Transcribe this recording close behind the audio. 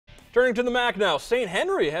Turning to the MAC now, St.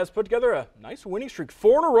 Henry has put together a nice winning streak,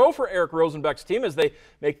 4 in a row for Eric Rosenbeck's team as they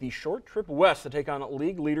make the short trip west to take on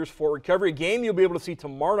league leaders Fort Recovery. A game you'll be able to see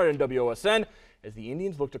tomorrow night on WOSN as the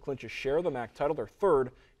Indians look to clinch a share of the MAC title, their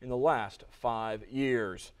third in the last 5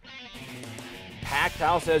 years. Packed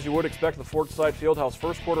house as you would expect the Fort Side Fieldhouse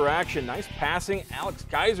first quarter action. Nice passing. Alex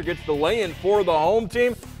Kaiser gets the lay-in for the home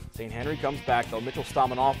team. St. Henry comes back though. Mitchell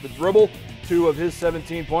Stallman off the dribble. 2 of his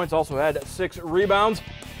 17 points. Also had 6 rebounds.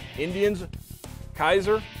 Indians,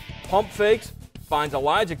 Kaiser, pump fakes, finds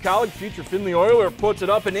Elijah Collig, future Findlay Oiler, puts it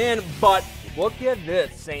up and in, but look at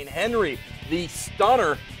this, St. Henry, the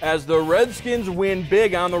stunner, as the Redskins win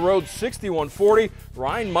big on the road, 61-40.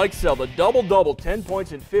 Ryan Mikesell, the double-double, 10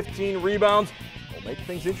 points and 15 rebounds. Will make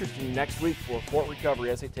things interesting next week for Fort Recovery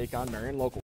as they take on Marion Local.